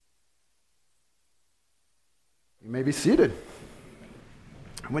May be seated.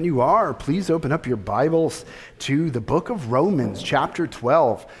 When you are, please open up your Bibles to the book of Romans, chapter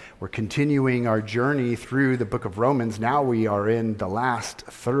 12. We're continuing our journey through the book of Romans. Now we are in the last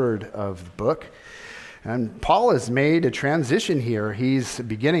third of the book. And Paul has made a transition here. He's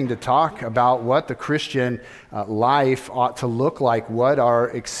beginning to talk about what the Christian life ought to look like, what our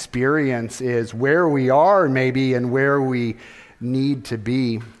experience is, where we are maybe, and where we need to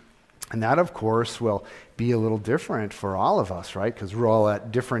be. And that, of course, will be a little different for all of us, right? Because we're all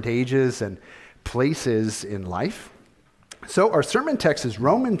at different ages and places in life. So our sermon text is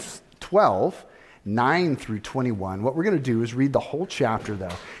Romans 12, 9 through 21. What we're going to do is read the whole chapter,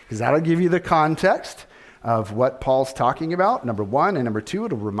 though, because that'll give you the context of what Paul's talking about, number one. And number two,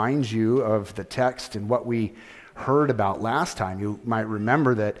 it'll remind you of the text and what we heard about last time. You might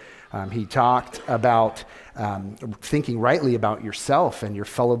remember that he talked about thinking rightly about yourself and your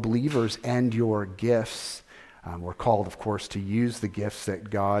fellow believers and your gifts. We're called, of course, to use the gifts that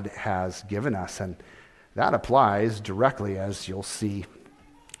God has given us, and that applies directly, as you'll see.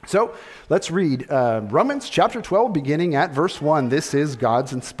 So let's read Romans chapter 12, beginning at verse 1. This is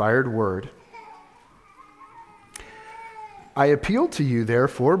God's inspired word. I appeal to you,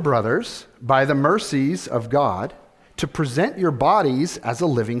 therefore, brothers, by the mercies of God, to present your bodies as a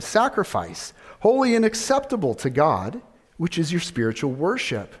living sacrifice, holy and acceptable to God, which is your spiritual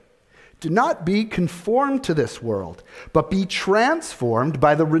worship. Do not be conformed to this world, but be transformed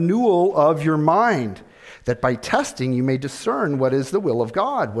by the renewal of your mind, that by testing you may discern what is the will of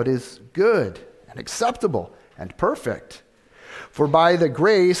God, what is good and acceptable and perfect. For by the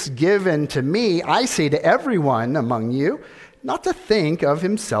grace given to me, I say to everyone among you, not to think of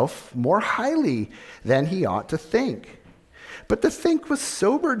himself more highly than he ought to think, but to think with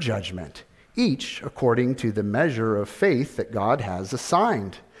sober judgment, each according to the measure of faith that God has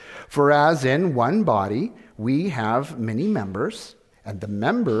assigned. For as in one body we have many members, and the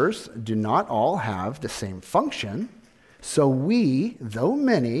members do not all have the same function, so we, though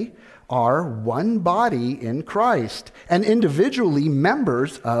many, are one body in Christ, and individually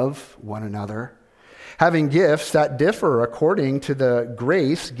members of one another, having gifts that differ according to the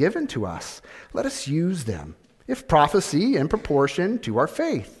grace given to us. Let us use them. If prophecy, in proportion to our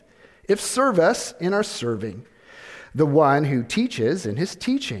faith. If service, in our serving. The one who teaches, in his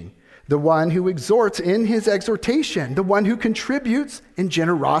teaching. The one who exhorts, in his exhortation. The one who contributes, in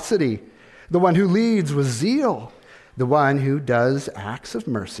generosity. The one who leads, with zeal. The one who does acts of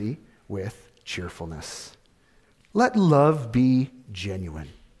mercy, with cheerfulness. Let love be genuine.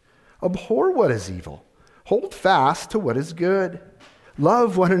 Abhor what is evil. Hold fast to what is good.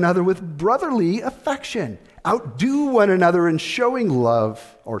 Love one another with brotherly affection. Outdo one another in showing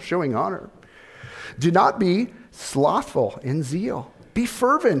love or showing honor. Do not be slothful in zeal. Be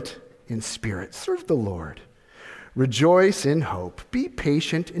fervent in spirit. Serve the Lord. Rejoice in hope. Be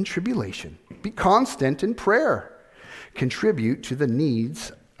patient in tribulation. Be constant in prayer. Contribute to the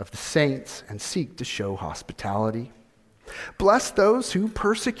needs of the saints and seek to show hospitality. Bless those who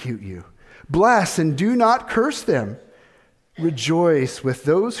persecute you. Bless and do not curse them. Rejoice with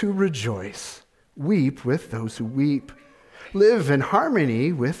those who rejoice. Weep with those who weep. Live in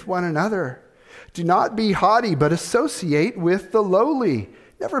harmony with one another. Do not be haughty, but associate with the lowly.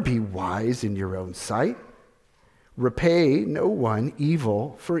 Never be wise in your own sight. Repay no one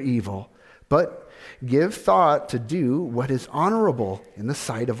evil for evil, but give thought to do what is honorable in the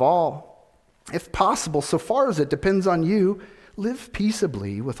sight of all. If possible, so far as it depends on you, live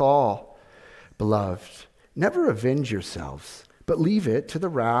peaceably with all. Beloved, never avenge yourselves, but leave it to the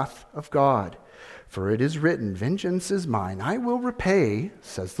wrath of God. For it is written, vengeance is mine, I will repay,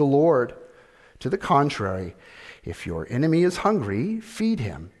 says the Lord. To the contrary, if your enemy is hungry, feed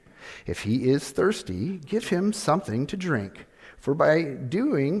him. If he is thirsty, give him something to drink. For by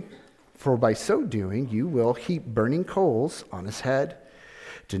so doing, you will heap burning coals on his head.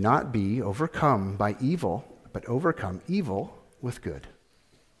 Do not be overcome by evil, but overcome evil with good.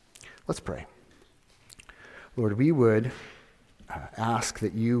 Let's pray. Lord, we would ask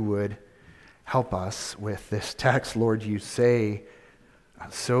that you would help us with this text. Lord, you say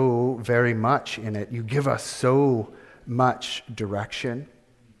so very much in it. You give us so much direction.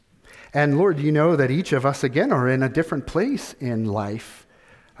 And Lord, you know that each of us, again, are in a different place in life.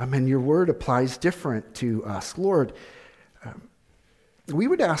 And your word applies different to us. Lord, we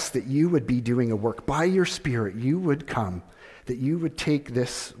would ask that you would be doing a work by your Spirit. You would come, that you would take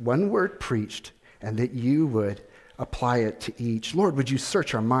this one word preached, and that you would apply it to each. Lord, would you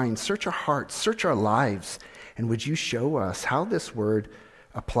search our minds, search our hearts, search our lives, and would you show us how this word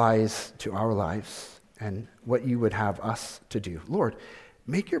applies to our lives and what you would have us to do. Lord,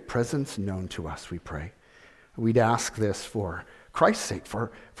 make your presence known to us, we pray. We'd ask this for Christ's sake,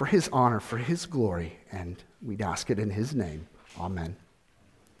 for his honor, for his glory, and we'd ask it in his name. Amen.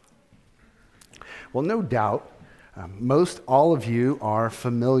 Well, no doubt, most all of you are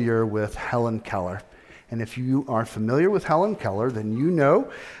familiar with Helen Keller. And if you are familiar with Helen Keller, then you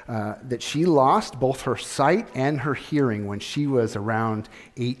know that she lost both her sight and her hearing when she was around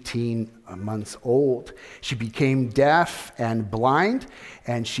 18 months old. She became deaf and blind,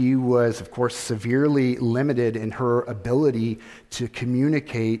 and she was, of course, severely limited in her ability to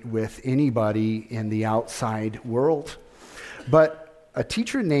communicate with anybody in the outside world. But a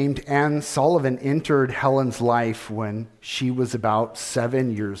teacher named Anne Sullivan entered Helen's life when she was about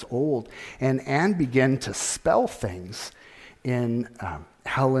 7 years old, and Anne began to spell things in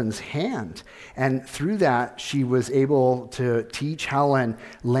Helen's hand. And through that, she was able to teach Helen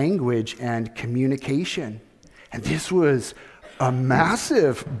language and communication. And this was a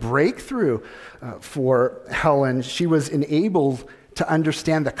massive breakthrough for Helen. She was enabled to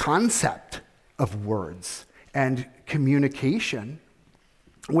understand the concept of words and communication.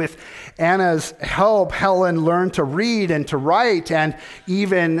 With Anna's help, Helen learned to read and to write and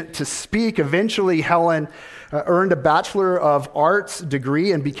even to speak. Eventually, Helen earned a Bachelor of Arts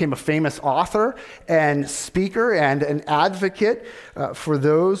degree and became a famous author and speaker and an advocate for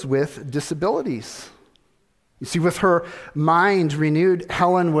those with disabilities. You see, with her mind renewed,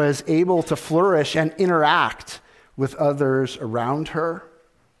 Helen was able to flourish and interact with others around her.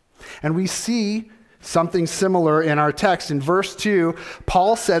 And we see something similar in our text. In verse 2,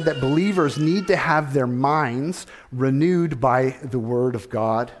 Paul said that believers need to have their minds renewed by the Word of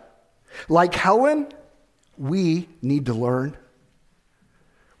God. Like Helen, we need to learn.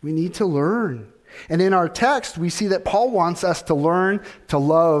 We need to learn. And in our text, we see that Paul wants us to learn to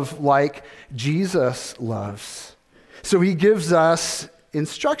love like Jesus loves. So he gives us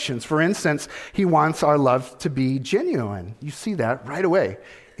instructions. For instance, he wants our love to be genuine. You see that right away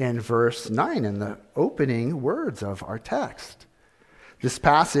in verse 9, in the opening words of our text. This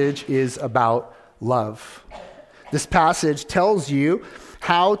passage is about love. This passage tells you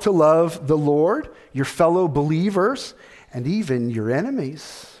how to love the Lord, your fellow believers, and even your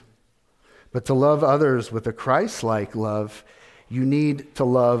enemies. But to love others with a Christ-like love, you need to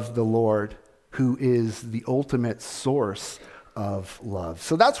love the Lord, who is the ultimate source of love.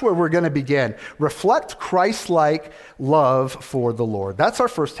 So that's where we're going to begin. Reflect Christ-like love for the Lord. That's our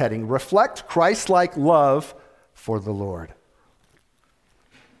first heading. Reflect Christ-like love for the Lord.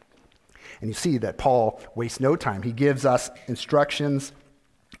 And you see that Paul wastes no time. He gives us instructions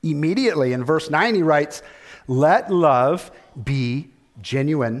immediately. In verse 9, he writes, "Let love be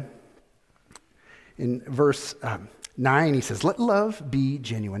genuine." In verse 9, he says, "Let love be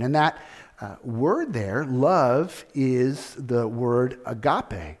genuine." And that word there, love, is the word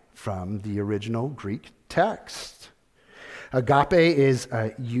agape from the original Greek text. Agape is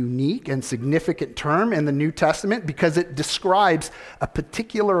a unique and significant term in the New Testament because it describes a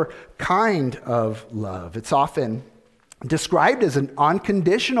particular kind of love. It's often described as an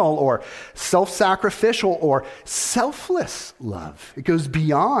unconditional or self-sacrificial or selfless love. It goes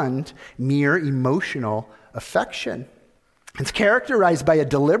beyond mere emotional affection. It's characterized by a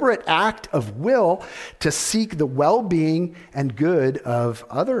deliberate act of will to seek the well-being and good of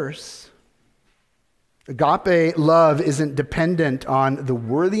others. Agape love isn't dependent on the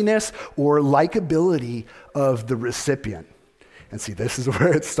worthiness or likability of the recipient. And see, this is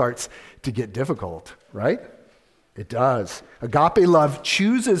where it starts to get difficult, right? It does. Agape love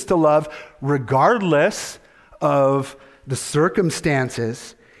chooses to love regardless of the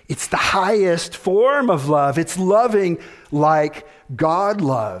circumstances. It's the highest form of love. It's loving like God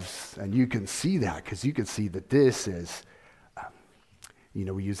loves. And you can see that because you can see that this is,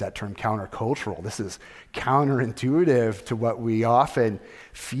 we use that term countercultural. This is counterintuitive to what we often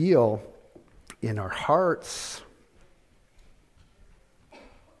feel in our hearts.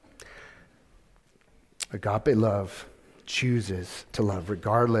 Agape love chooses to love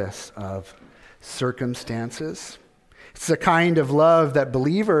regardless of circumstances. It's the kind of love that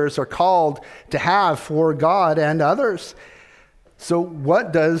believers are called to have for God and others. So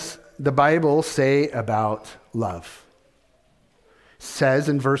what does the Bible say about love? It says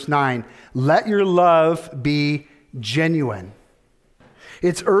in verse 9, "Let your love be genuine."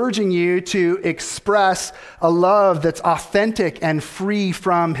 It's urging you to express a love that's authentic and free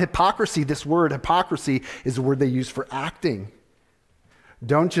from hypocrisy. This word hypocrisy is a word they use for acting.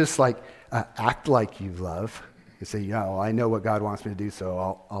 Don't just act like you love. You say, I know what God wants me to do,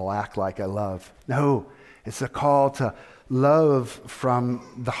 so I'll act like I love. No, it's a call to love from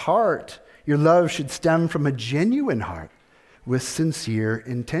the heart. Your love should stem from a genuine heart with sincere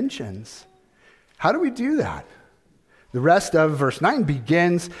intentions. How do we do that? The rest of verse 9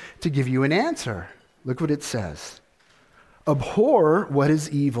 begins to give you an answer. Look what it says. Abhor what is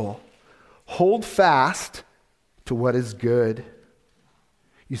evil. Hold fast to what is good.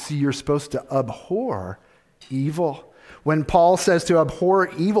 You see, you're supposed to abhor evil. When Paul says to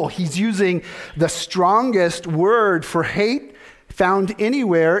abhor evil, he's using the strongest word for hate found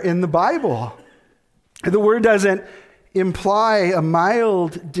anywhere in the Bible. The word doesn't imply a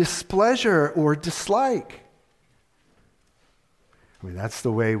mild displeasure or dislike. That's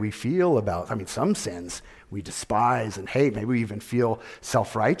the way we feel about, some sins we despise and hate. Maybe we even feel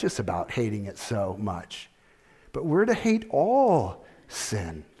self-righteous about hating it so much. But we're to hate all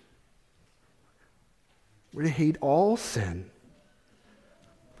sin. We're to hate all sin.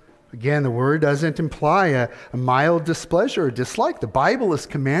 Again, the word doesn't imply a mild displeasure or dislike. The Bible is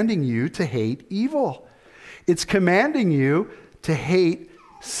commanding you to hate evil. It's commanding you to hate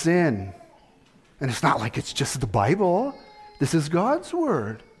sin. And it's not like it's just the Bible. This is God's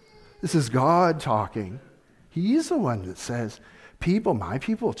word. This is God talking. He's the one that says, my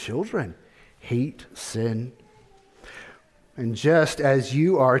people, children, hate sin. And just as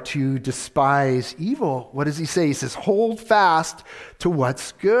you are to despise evil, what does he say? He says, hold fast to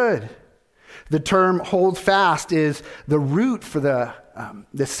what's good. The term hold fast is the root for the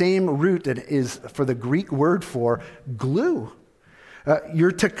same root that is for the Greek word for glue.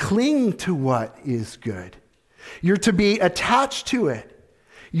 You're to cling to what is good. You're to be attached to it.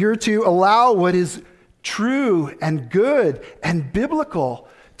 You're to allow what is true and good and biblical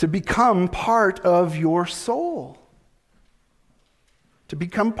to become part of your soul, to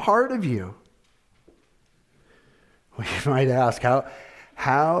become part of you. Well, you might ask,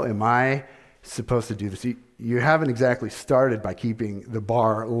 how am I supposed to do this? You haven't exactly started by keeping the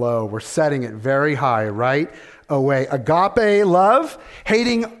bar low. We're setting it very high, right away. Agape love,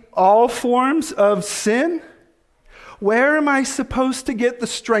 hating all forms of sin. Where am I supposed to get the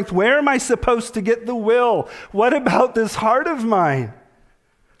strength? Where am I supposed to get the will? What about this heart of mine?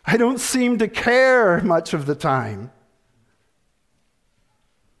 I don't seem to care much of the time.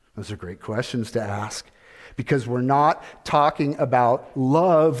 Those are great questions to ask, because we're not talking about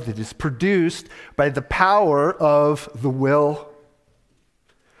love that is produced by the power of the will.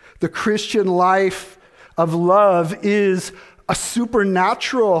 The Christian life of love is a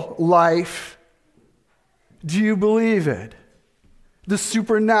supernatural life. Do you believe it? The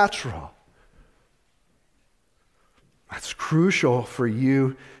supernatural. That's crucial for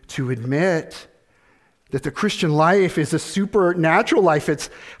you to admit that the Christian life is a supernatural life. It's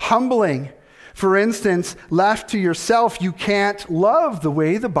humbling. For instance, left to yourself, you can't love the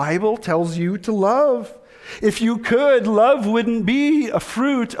way the Bible tells you to love. If you could, love wouldn't be a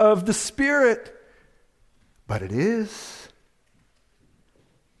fruit of the Spirit. But it is.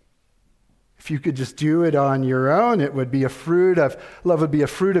 If you could just do it on your own, love would be a fruit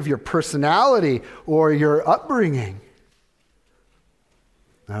of your personality or your upbringing.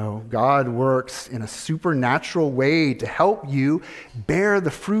 No, God works in a supernatural way to help you bear the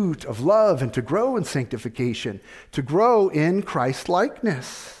fruit of love and to grow in sanctification, to grow in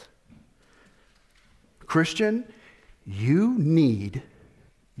Christ-likeness. Christian, you need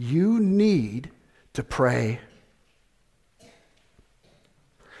to pray.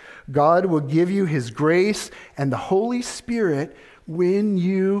 God will give you his grace and the Holy Spirit when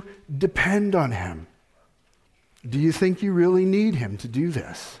you depend on him. Do you think you really need him to do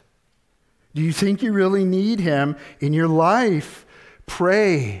this? Do you think you really need him in your life?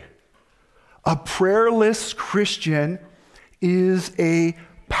 Pray. A prayerless Christian is a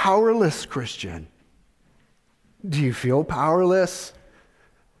powerless Christian. Do you feel powerless?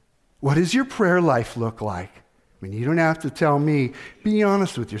 What does your prayer life look like? You don't have to tell me. Be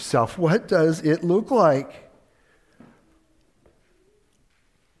honest with yourself. What does it look like?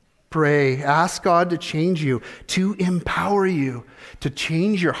 Pray. Ask God to change you, to empower you, to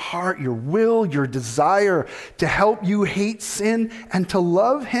change your heart, your will, your desire, to help you hate sin and to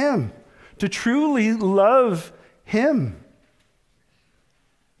love him, to truly love him.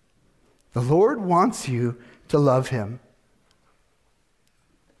 The Lord wants you to love him.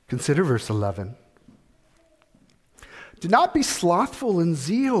 Consider verse 11. Do not be slothful in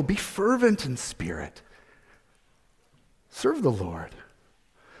zeal. Be fervent in spirit. Serve the Lord.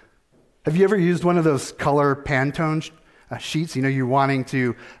 Have you ever used one of those color Pantone sheets? You're wanting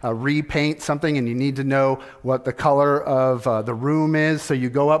to repaint something and you need to know what the color of the room is. So you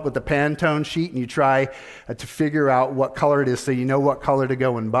go up with the Pantone sheet and you try to figure out what color it is so you know what color to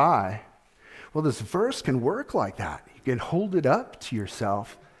go and buy. Well, this verse can work like that. You can hold it up to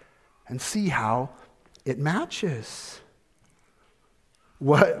yourself and see how it matches.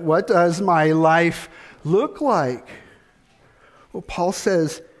 What does my life look like? Well, Paul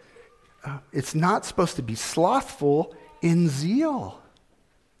says it's not supposed to be slothful in zeal,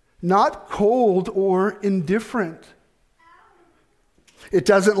 not cold or indifferent. It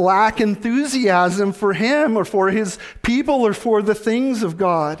doesn't lack enthusiasm for him or for his people or for the things of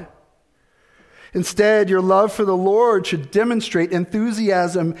God. Instead, your love for the Lord should demonstrate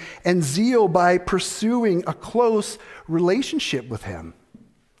enthusiasm and zeal by pursuing a close relationship with him.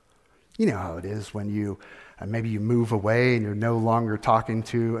 You know how it is when maybe you move away and you're no longer talking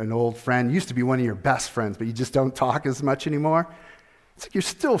to an old friend. Used to be one of your best friends, but you just don't talk as much anymore. It's like you're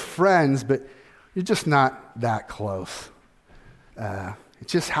still friends, but you're just not that close. It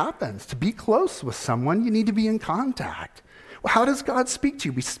just happens. To be close with someone, you need to be in contact. Well, how does God speak to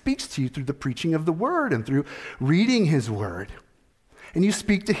you? He speaks to you through the preaching of the word and through reading his word. And you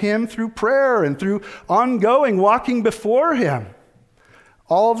speak to him through prayer and through ongoing walking before him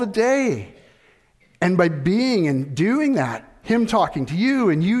all the day. And by being and doing that, him talking to you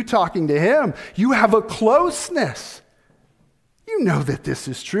and you talking to him, you have a closeness. You know that this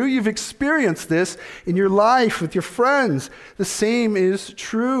is true. You've experienced this in your life with your friends. The same is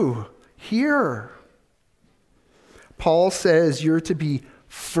true here. Paul says you're to be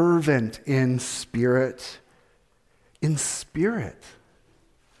fervent in spirit. In spirit.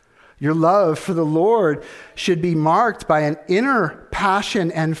 Your love for the Lord should be marked by an inner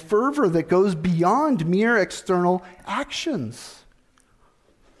passion and fervor that goes beyond mere external actions.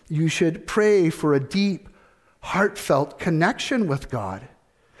 You should pray for a deep, heartfelt connection with God,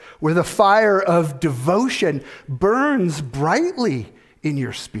 where the fire of devotion burns brightly in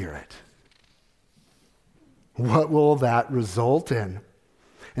your spirit. What will that result in?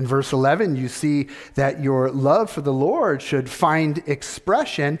 In verse 11, you see that your love for the Lord should find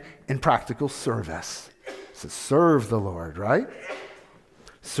expression in practical service. So serve the Lord, right?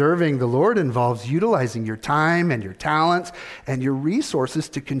 Serving the Lord involves utilizing your time and your talents and your resources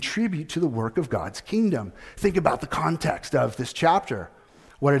to contribute to the work of God's kingdom. Think about the context of this chapter.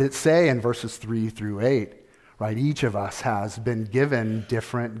 What did it say in verses 3 through 8? Right? Each of us has been given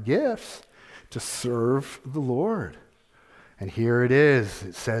different gifts to serve the Lord. And here it is.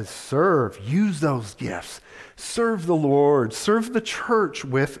 It says, serve, use those gifts. Serve the Lord, serve the church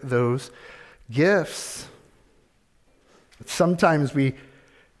with those gifts. Sometimes we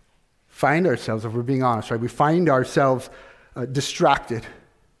find ourselves, if we're being honest, right? We find ourselves distracted.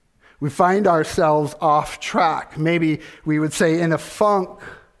 We find ourselves off track. Maybe we would say in a funk.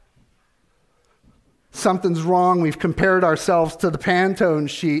 Something's wrong. We've compared ourselves to the Pantone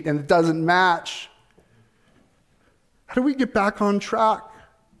sheet and it doesn't match. How do we get back on track?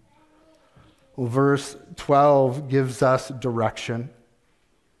 Well, verse 12 gives us direction.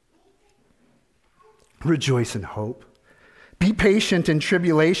 Rejoice in hope. Be patient in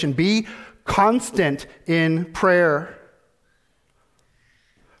tribulation. Be constant in prayer.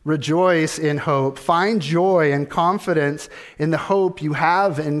 Rejoice in hope. Find joy and confidence in the hope you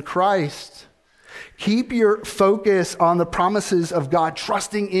have in Christ. Keep your focus on the promises of God,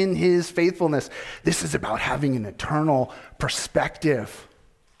 trusting in his faithfulness. This is about having an eternal perspective.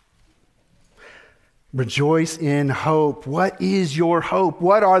 Rejoice in hope. What is your hope?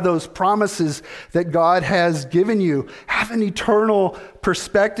 What are those promises that God has given you? Have an eternal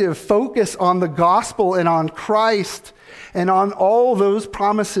perspective. Focus on the gospel and on Christ and on all those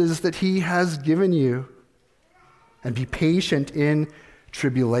promises that he has given you. And be patient in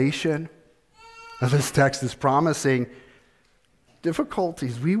tribulation. Now, this text is promising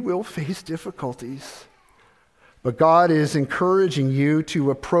difficulties. We will face difficulties. But God is encouraging you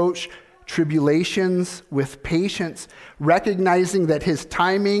to approach tribulations with patience, recognizing that his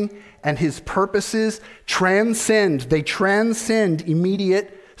timing and his purposes transcend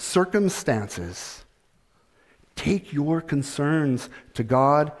immediate circumstances. Take your concerns to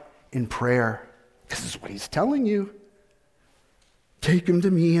God in prayer. This is what he's telling you. Take them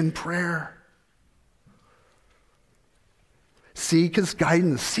to me in prayer. Seek his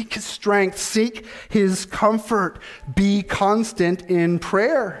guidance, seek his strength, seek his comfort. Be constant in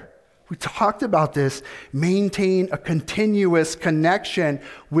prayer. We talked about this. Maintain a continuous connection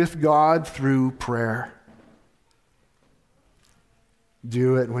with God through prayer.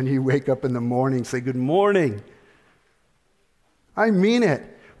 Do it when you wake up in the morning. Say, good morning. I mean it.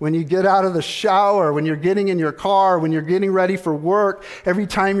 When you get out of the shower, when you're getting in your car, when you're getting ready for work, every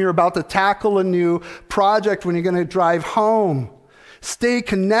time you're about to tackle a new project, when you're going to drive home. Stay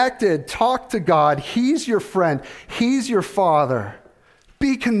connected. Talk to God. He's your friend. He's your Father.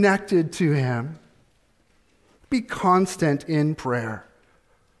 Be connected to him. Be constant in prayer.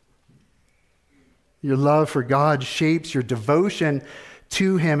 Your love for God shapes your devotion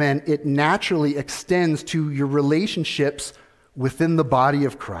to him, and it naturally extends to your relationships within the body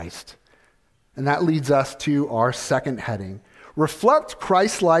of Christ. And that leads us to our second heading. Reflect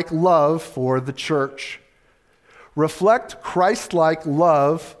Christ-like love for the church. Reflect Christ-like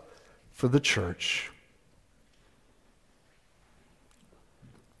love for the church.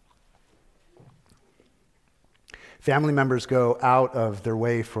 Family members go out of their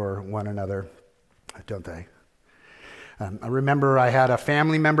way for one another, don't they? I remember I had a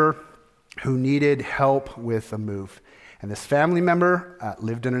family member who needed help with a move. And this family member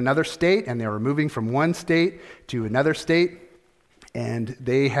lived in another state, and they were moving from one state to another state. And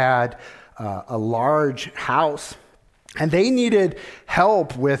they had a large house, and they needed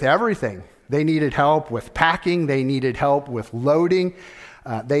help with everything. They needed help with packing. They needed help with loading.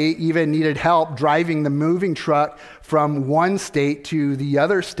 They even needed help driving the moving truck from one state to the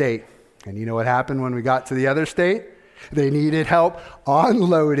other state. And you know what happened when we got to the other state? They needed help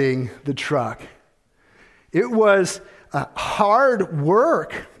unloading the truck. It was hard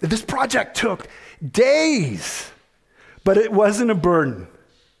work. This project took days, but it wasn't a burden.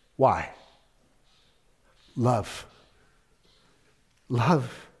 Why? Love.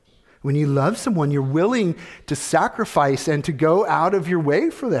 Love. When you love someone, you're willing to sacrifice and to go out of your way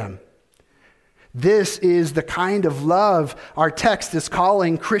for them. This is the kind of love our text is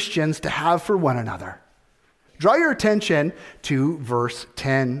calling Christians to have for one another. Draw your attention to verse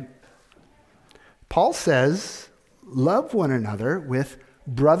 10. Paul says, love one another with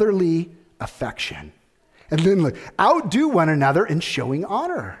brotherly affection. And then look, outdo one another in showing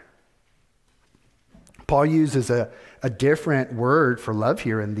honor. Paul uses a different word for love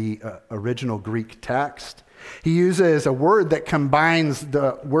here in the original Greek text. He uses a word that combines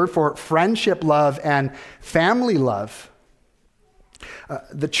the word for friendship love and family love.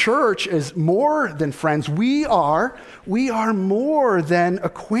 The church is more than friends. We are more than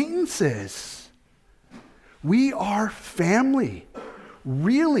acquaintances. We are family,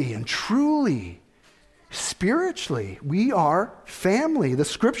 really and truly. Spiritually, we are family. The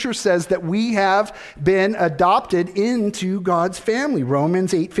scripture says that we have been adopted into God's family.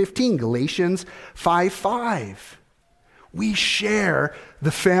 Romans 8:15, Galatians 5:5. We share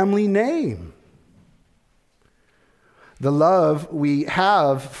the family name. The love we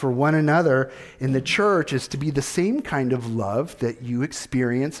have for one another in the church is to be the same kind of love that you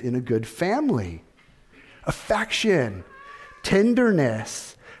experience in a good family. Affection,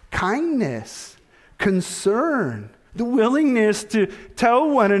 tenderness, kindness, concern, the willingness to tell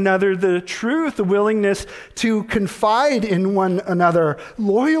one another the truth, the willingness to confide in one another,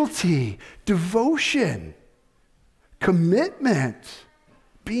 loyalty, devotion, commitment,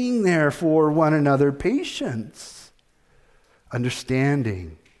 being there for one another, patience,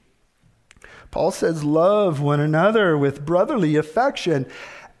 understanding. Paul says, love one another with brotherly affection.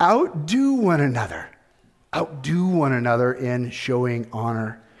 Outdo one another. Outdo one another in showing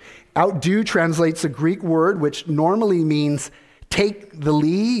honor. Outdo translates a Greek word which normally means take the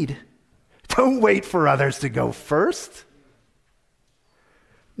lead. Don't wait for others to go first.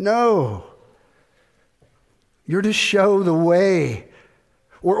 No. You're to show the way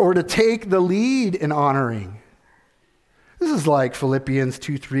or to take the lead in honoring. This is like Philippians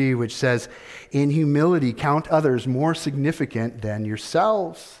 2:3, which says, in humility count others more significant than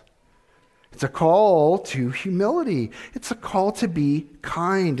yourselves. It's a call to humility. It's a call to be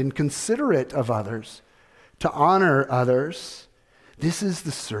kind and considerate of others, to honor others. This is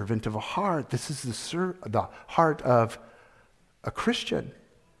the servant of a heart. This is the heart of a Christian.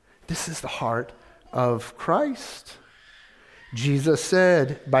 This is the heart of Christ. Jesus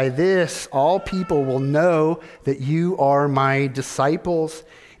said, by this all people will know that you are my disciples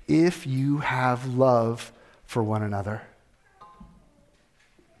if you have love for one another.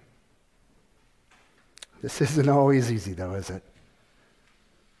 This isn't always easy, though, is it?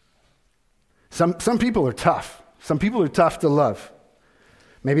 Some people are tough. Some people are tough to love.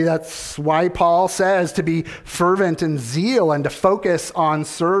 Maybe that's why Paul says to be fervent in zeal and to focus on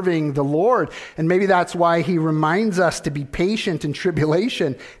serving the Lord. And maybe that's why he reminds us to be patient in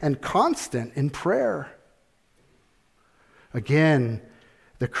tribulation and constant in prayer. Again,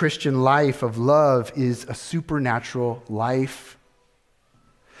 the Christian life of love is a supernatural life.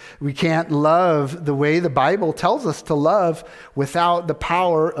 We can't love the way the Bible tells us to love without the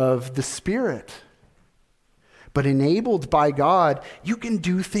power of the Spirit. But enabled by God, you can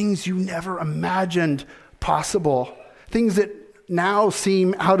do things you never imagined possible, things that now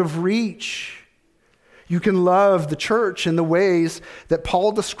seem out of reach. You can love the church in the ways that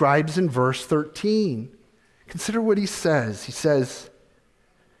Paul describes in verse 13. Consider what he says. He says,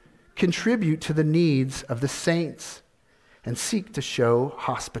 contribute to the needs of the saints. and seek to show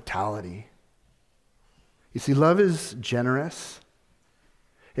hospitality. You see, love is generous.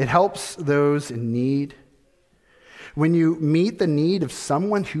 It helps those in need. When you meet the need of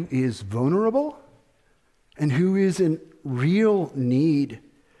someone who is vulnerable and who is in real need,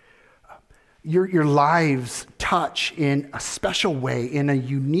 your lives touch in a special way, in a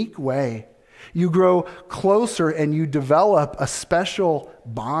unique way. You grow closer and you develop a special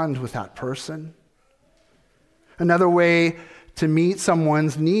bond with that person. Another way to meet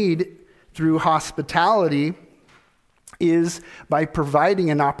someone's need through hospitality is by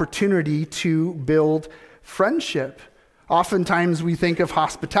providing an opportunity to build friendship. Oftentimes we think of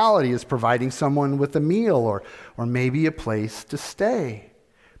hospitality as providing someone with a meal or maybe a place to stay.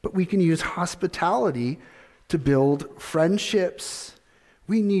 But we can use hospitality to build friendships.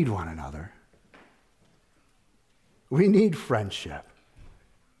 We need one another. We need friendship.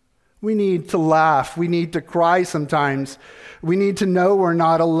 We need to laugh. We need to cry sometimes. We need to know we're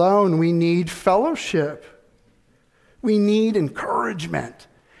not alone. We need fellowship. We need encouragement,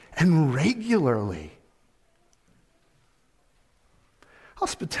 and regularly.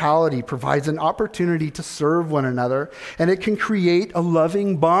 Hospitality provides an opportunity to serve one another, and it can create a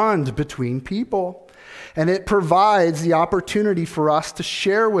loving bond between people. And it provides the opportunity for us to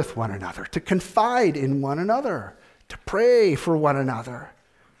share with one another, to confide in one another, to pray for one another.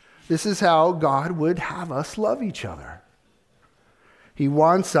 This is how God would have us love each other. He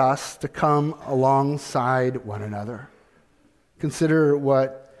wants us to come alongside one another. Consider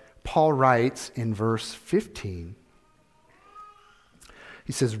what Paul writes in verse 15.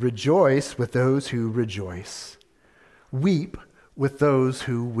 He says, "Rejoice with those who rejoice. Weep with those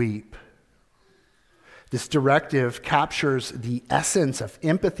who weep." This directive captures the essence of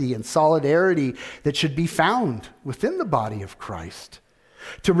empathy and solidarity that should be found within the body of Christ.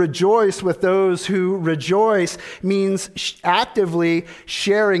 To rejoice with those who rejoice means actively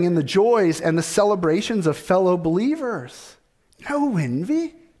sharing in the joys and the celebrations of fellow believers. No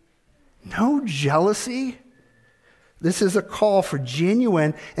envy, no jealousy. This is a call for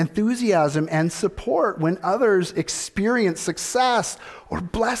genuine enthusiasm and support when others experience success or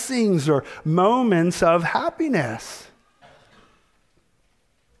blessings or moments of happiness.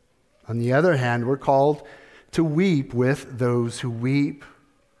 On the other hand, we're called to weep with those who weep.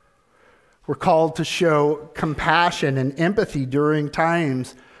 We're called to show compassion and empathy during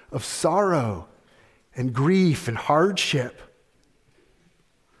times of sorrow and grief and hardship.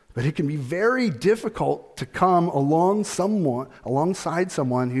 But it can be very difficult to come alongside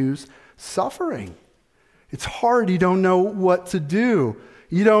someone who's suffering. It's hard. You don't know what to do.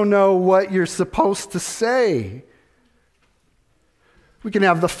 You don't know what you're supposed to say. We can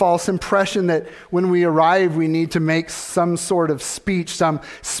have the false impression that when we arrive, we need to make some sort of speech, some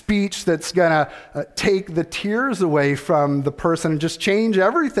speech that's going to take the tears away from the person and just change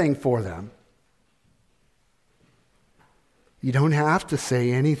everything for them. You don't have to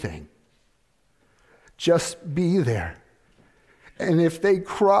say anything. Just be there. And if they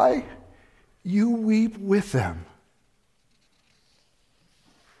cry, you weep with them.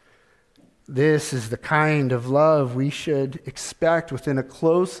 This is the kind of love we should expect within a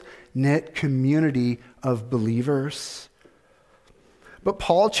close-knit community of believers. But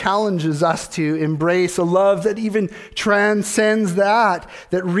Paul challenges us to embrace a love that even transcends that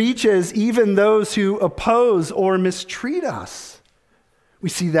reaches even those who oppose or mistreat us. We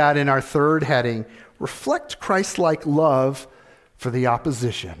see that in our third heading, reflect Christ-like love for the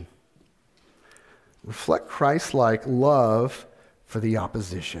opposition. Reflect Christ-like love for the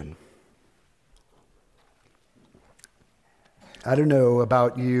opposition. I don't know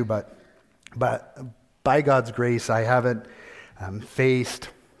about you, but by God's grace, I haven't faced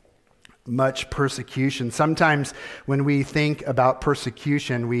much persecution. Sometimes when we think about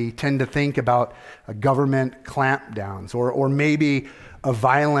persecution, we tend to think about government clampdowns or maybe a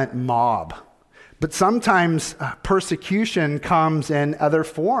violent mob. But sometimes persecution comes in other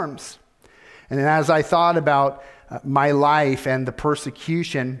forms. And as I thought about my life and the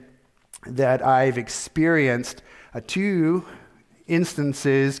persecution that I've experienced, two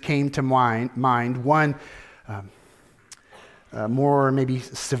instances came to mind. One more maybe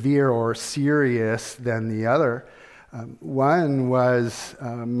severe or serious than the other. One was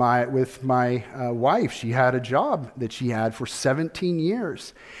with my wife. She had a job that she had for 17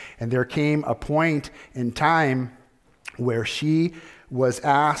 years. And there came a point in time where she was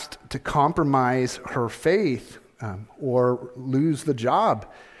asked to compromise her faith or lose the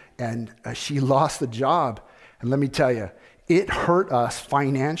job. And she lost the job. And let me tell you, it hurt us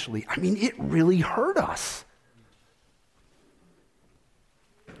financially. I mean, it really hurt us.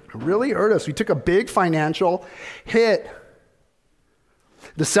 It really hurt us. We took a big financial hit.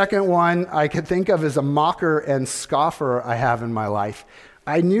 The second one I could think of is a mocker and scoffer I have in my life.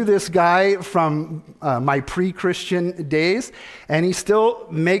 I knew this guy from my pre-Christian days, and he still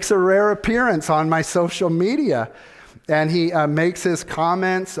makes a rare appearance on my social media. And he makes his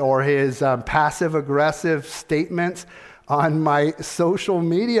comments or his passive-aggressive statements on my social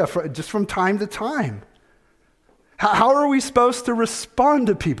media just from time to time. How are we supposed to respond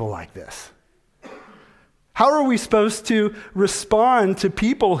to people like this? How are we supposed to respond to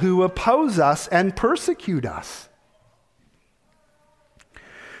people who oppose us and persecute us?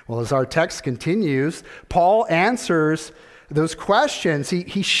 Well, as our text continues, Paul answers those questions.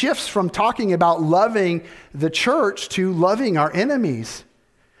 He shifts from talking about loving the church to loving our enemies.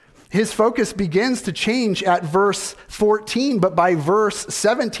 His focus begins to change at verse 14, but by verse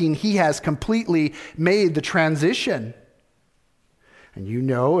 17, he has completely made the transition. And you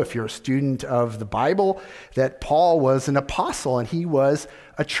know, if you're a student of the Bible, that Paul was an apostle and he was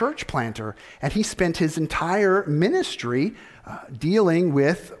a church planter. And he spent his entire ministry dealing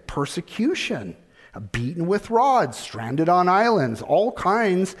with persecution, beaten with rods, stranded on islands, all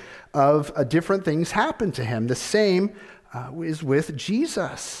kinds of different things happened to him. The same is with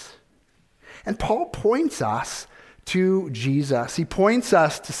Jesus. And Paul points us to Jesus. He points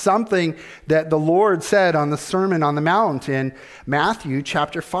us to something that the Lord said on the Sermon on the Mount in Matthew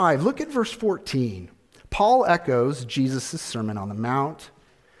chapter 5. Look at verse 14. Paul echoes Jesus' Sermon on the Mount.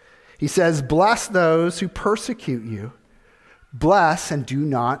 He says, "Bless those who persecute you. Bless and do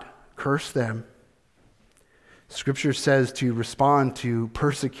not curse them." Scripture says to respond to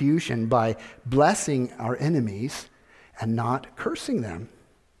persecution by blessing our enemies and not cursing them.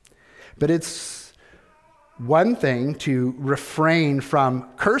 But it's one thing to refrain from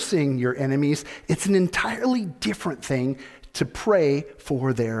cursing your enemies. It's an entirely different thing to pray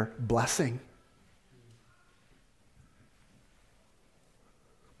for their blessing.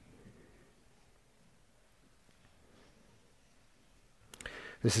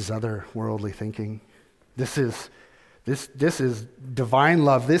 This is otherworldly thinking. This is divine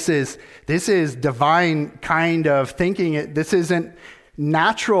love. This is divine kind of thinking. This isn't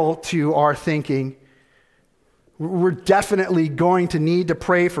natural to our thinking. We're definitely going to need to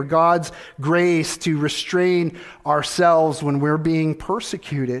pray for God's grace to restrain ourselves when we're being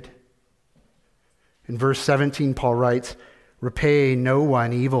persecuted. In verse 17, Paul writes, "Repay no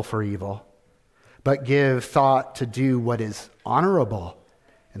one evil for evil, but give thought to do what is honorable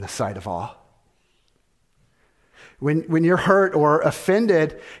in the sight of all." When you're hurt or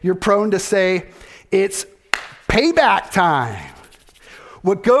offended, you're prone to say, "It's payback time.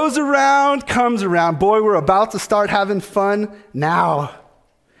 What goes around comes around. Boy, we're about to start having fun now."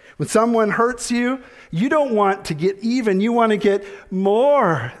 When someone hurts you, you don't want to get even. You want to get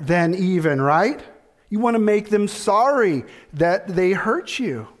more than even, right? You want to make them sorry that they hurt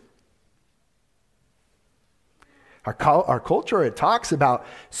you. Our culture, it talks about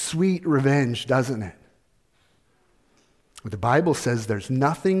sweet revenge, doesn't it? The Bible says there's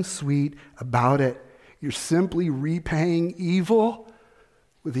nothing sweet about it. You're simply repaying evil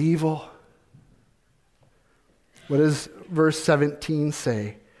with evil. What does verse 17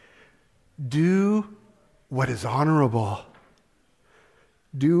 say? Do what is honorable.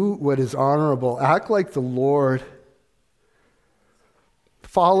 Do what is honorable. Act like the Lord.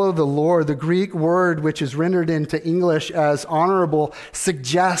 Follow the Lord. The Greek word, which is rendered into English as honorable,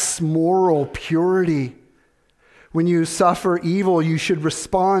 suggests moral purity. When you suffer evil, you should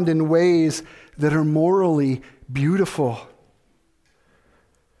respond in ways that are morally beautiful.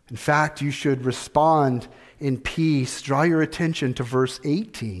 In fact, you should respond in peace. Draw your attention to verse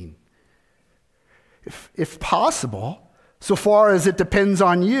 18. If possible, so far as it depends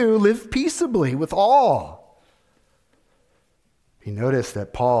on you, live peaceably with all. You notice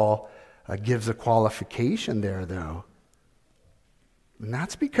that Paul gives a qualification there, though. And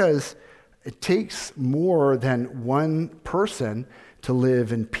that's because it takes more than one person to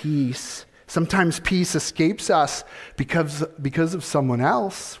live in peace. Sometimes peace escapes us because of someone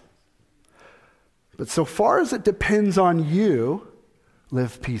else. But so far as it depends on you,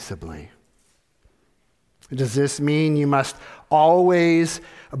 live peaceably. Does this mean you must always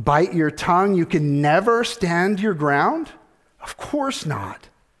bite your tongue? You can never stand your ground? Of course not.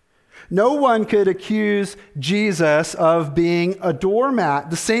 No one could accuse Jesus of being a doormat.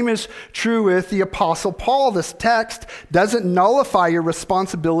 The same is true with the Apostle Paul. This text doesn't nullify your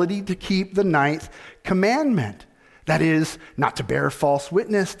responsibility to keep the 9th commandment. That is, not to bear false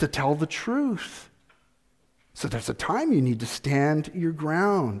witness, to tell the truth. So there's a time you need to stand your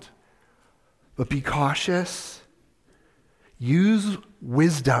ground. But be cautious. Use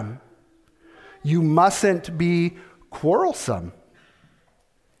wisdom. You mustn't be quarrelsome.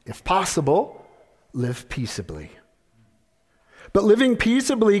 If possible, live peaceably. But living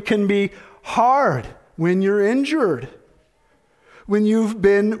peaceably can be hard when you're injured. When you've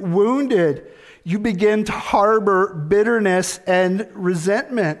been wounded, you begin to harbor bitterness and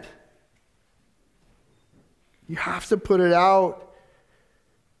resentment. You have to put it out.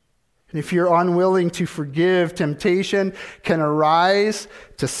 And if you're unwilling to forgive, temptation can arise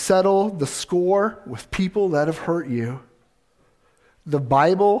to settle the score with people that have hurt you. The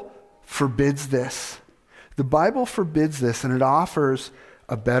Bible forbids this. The Bible forbids this, and it offers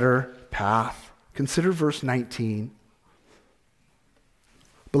a better path. Consider verse 19.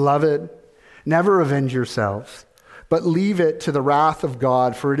 Beloved, never avenge yourselves, but leave it to the wrath of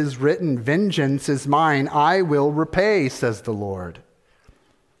God, for it is written, vengeance is mine, I will repay, says the Lord.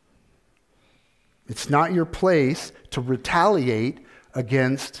 It's not your place to retaliate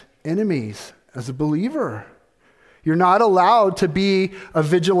against enemies as a believer. You're not allowed to be a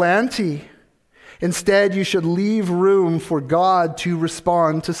vigilante. Instead, you should leave room for God to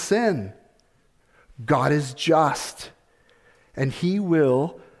respond to sin. God is just, and he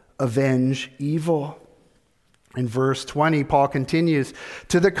will avenge evil. In verse 20, Paul continues,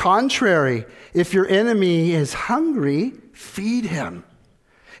 to the contrary, if your enemy is hungry, feed him.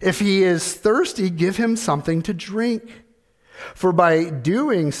 If he is thirsty, give him something to drink. For by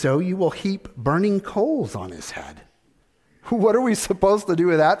doing so, you will heap burning coals on his head. What are we supposed to do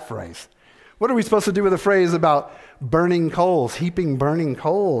with that phrase? What are we supposed to do with the phrase about burning coals, heaping burning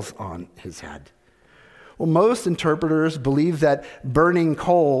coals on his head? Well, most interpreters believe that burning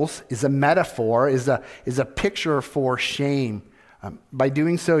coals is a metaphor, is a picture for shame. By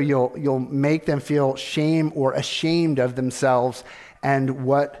doing so, you'll make them feel shame or ashamed of themselves and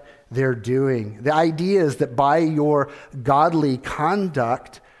what they're doing. The idea is that by your godly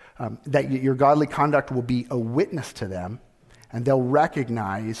conduct, your godly conduct will be a witness to them, and they'll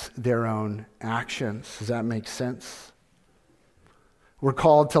recognize their own actions. Does that make sense? We're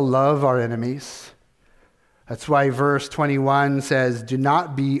called to love our enemies. That's why verse 21 says, do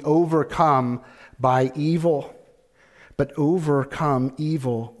not be overcome by evil, but overcome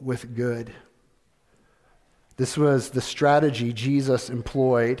evil with good. This was the strategy Jesus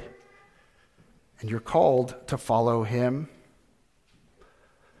employed, and you're called to follow him.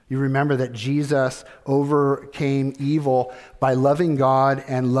 You remember that Jesus overcame evil by loving God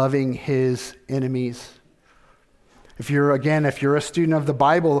and loving his enemies. If you're a student of the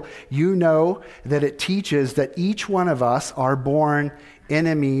Bible, you know that it teaches that each one of us are born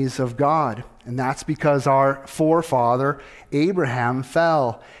enemies of God. And that's because our forefather, Abraham,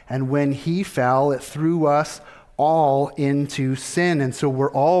 fell. And when he fell, it threw us all into sin. And so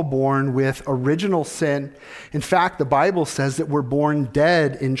we're all born with original sin. In fact, the Bible says that we're born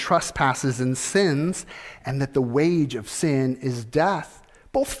dead in trespasses and sins, and that the wage of sin is death,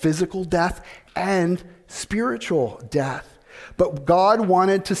 both physical death and spiritual death. But God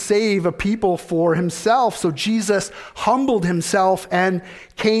wanted to save a people for himself. So Jesus humbled himself and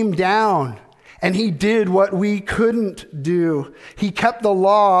came down. And he did what we couldn't do. He kept the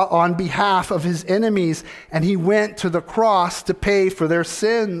law on behalf of his enemies, and he went to the cross to pay for their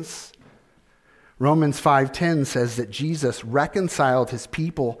sins. Romans 5:10 says that Jesus reconciled his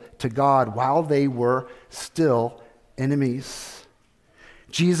people to God while they were still enemies.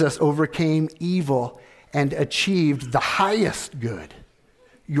 Jesus overcame evil and achieved the highest good,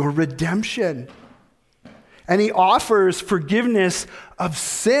 your redemption. And he offers forgiveness of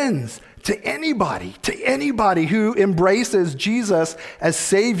sins to anybody who embraces Jesus as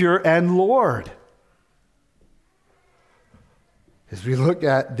Savior and Lord. As we look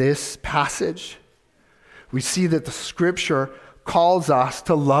at this passage, we see that the Scripture calls us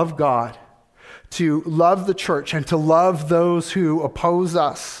to love God, to love the church, and to love those who oppose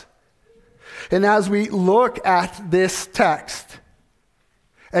us. And as we look at this text,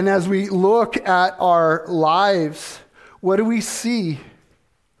 and as we look at our lives, what do we see?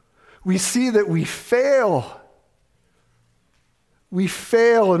 We see that we fail. We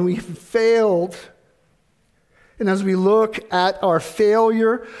fail, and we've failed. And as we look at our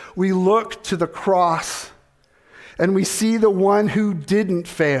failure, we look to the cross, and we see the one who didn't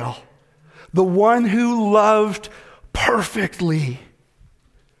fail, the one who loved perfectly.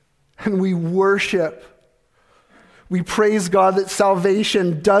 And we worship. We praise God that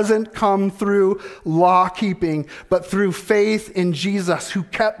salvation doesn't come through law keeping, but through faith in Jesus, who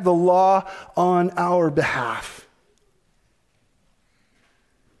kept the law on our behalf.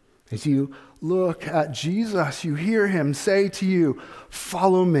 As you look at Jesus, you hear him say to you,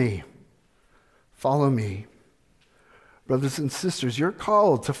 follow me, follow me. Brothers and sisters, you're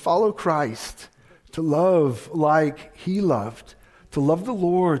called to follow Christ, to love like he loved, to love the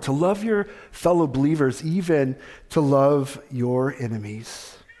Lord, to love your fellow believers, even to love your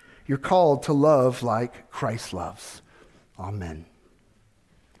enemies. You're called to love like Christ loves. Amen.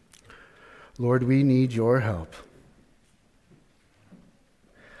 Lord, we need your help.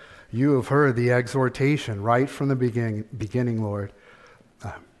 You have heard the exhortation right from the beginning, Lord.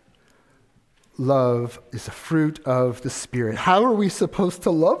 Love is a fruit of the Spirit. How are we supposed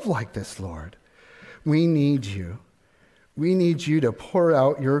to love like this, Lord? We need you. We need you to pour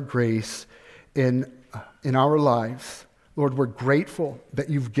out your grace in our lives. Lord, we're grateful that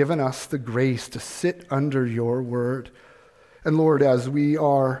you've given us the grace to sit under your word. And Lord, as we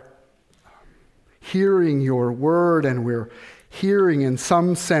are hearing your word and we're hearing in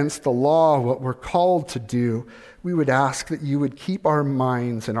some sense the law, what we're called to do, we would ask that you would keep our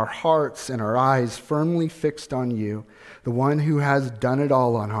minds and our hearts and our eyes firmly fixed on you, the one who has done it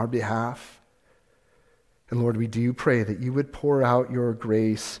all on our behalf. And Lord, we do pray that you would pour out your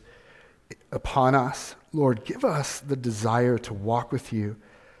grace upon us. Lord, give us the desire to walk with you.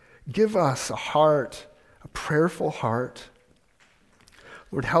 Give us a heart, a prayerful heart.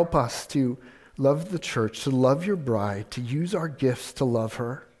 Lord, help us to love the church, to love your bride, to use our gifts to love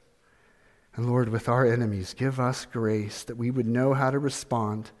her. And Lord, with our enemies, give us grace that we would know how to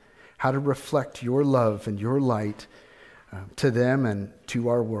respond, how to reflect your love and your light to them and to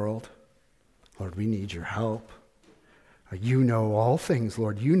our world. Lord, we need your help. You know all things,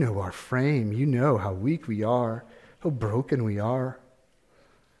 Lord. You know our frame. You know how weak we are, how broken we are.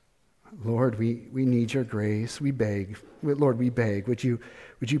 Lord, we need your grace. We beg. Lord, we beg. Would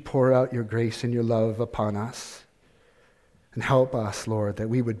you pour out your grace and your love upon us? And help us, Lord, that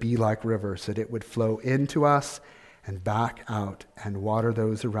we would be like rivers, that it would flow into us and back out and water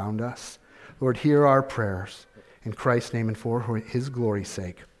those around us. Lord, hear our prayers. In Christ's name and for his glory's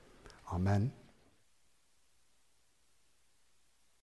sake. Amen.